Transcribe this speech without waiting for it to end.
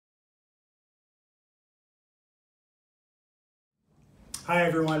Hi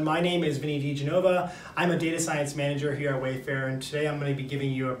everyone, my name is Vinny DeGenova. I'm a data science manager here at Wayfair, and today I'm going to be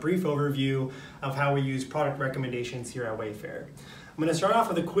giving you a brief overview of how we use product recommendations here at Wayfair. I'm going to start off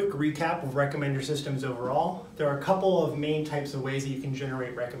with a quick recap of recommender systems overall. There are a couple of main types of ways that you can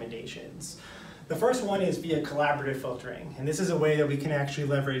generate recommendations. The first one is via collaborative filtering, and this is a way that we can actually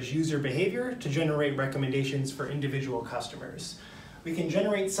leverage user behavior to generate recommendations for individual customers. We can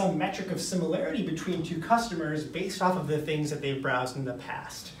generate some metric of similarity between two customers based off of the things that they've browsed in the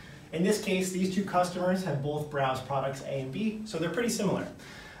past. In this case, these two customers have both browsed products A and B, so they're pretty similar.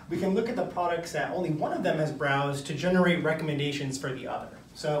 We can look at the products that only one of them has browsed to generate recommendations for the other.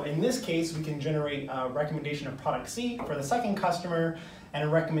 So in this case, we can generate a recommendation of product C for the second customer and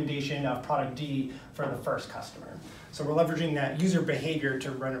a recommendation of product D for the first customer. So we're leveraging that user behavior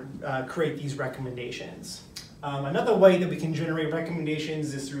to create these recommendations. Another way that we can generate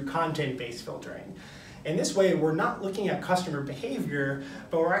recommendations is through content-based filtering. In this way, we're not looking at customer behavior,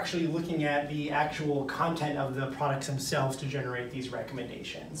 but we're actually looking at the actual content of the products themselves to generate these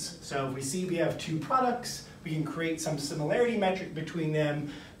recommendations. So if we see we have two products, we can create some similarity metric between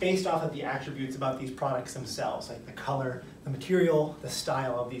them based off of the attributes about these products themselves, like the color, the material, the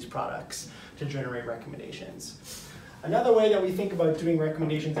style of these products to generate recommendations. Another way that we think about doing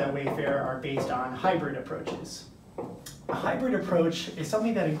recommendations at Wayfair are based on hybrid approaches. A hybrid approach is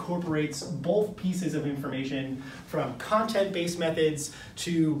something that incorporates both pieces of information from content-based methods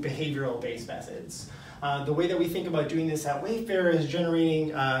to behavioral-based methods. The way that we think about doing this at Wayfair is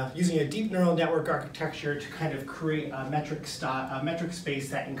using a deep neural network architecture to kind of create a metric space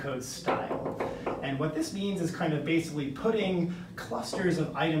that encodes style. And what this means is kind of basically putting clusters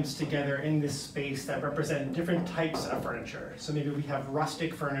of items together in this space that represent different types of furniture. So maybe we have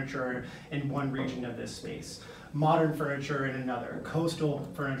rustic furniture in one region of this space, modern furniture in another, coastal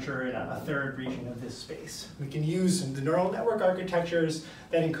furniture in a third region of this space. We can use the neural network architectures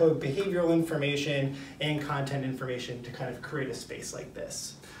that encode behavioral information and content information to kind of create a space like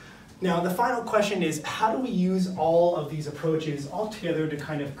this. Now, the final question is, how do we use all of these approaches all together to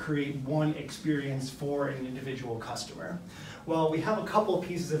kind of create one experience for an individual customer? Well, we have a couple of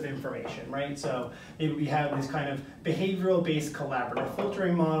pieces of information, right? So maybe we have these kind of behavioral-based collaborative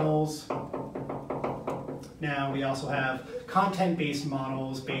filtering models. Now we also have content-based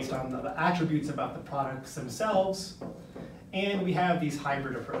models based on the attributes about the products themselves. And we have these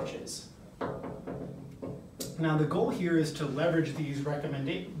hybrid approaches. Now the goal here is to leverage these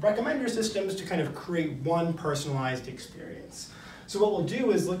recommender systems to kind of create one personalized experience. So what we'll do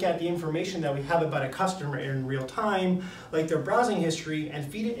is look at the information that we have about a customer in real time, like their browsing history, and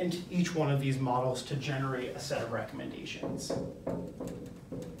feed it into each one of these models to generate a set of recommendations.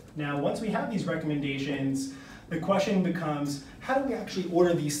 Now, once we have these recommendations, the question becomes, how do we actually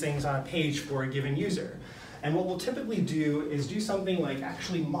order these things on a page for a given user? And what we'll typically do is do something like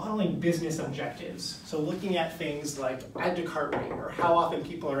actually modeling business objectives. So looking at things like add to cart rate, or how often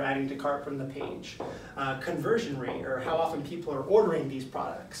people are adding to cart from the page, conversion rate, or how often people are ordering these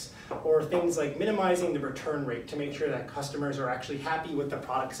products, or things like minimizing the return rate to make sure that customers are actually happy with the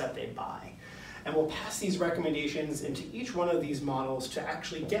products that they buy. And we'll pass these recommendations into each one of these models to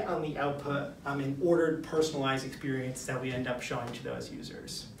actually get on the output an ordered, personalized experience that we end up showing to those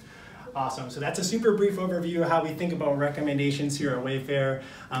users. Awesome, so that's a super brief overview of how we think about recommendations here at Wayfair.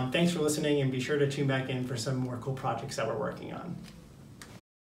 Thanks for listening, and be sure to tune back in for some more cool projects that we're working on.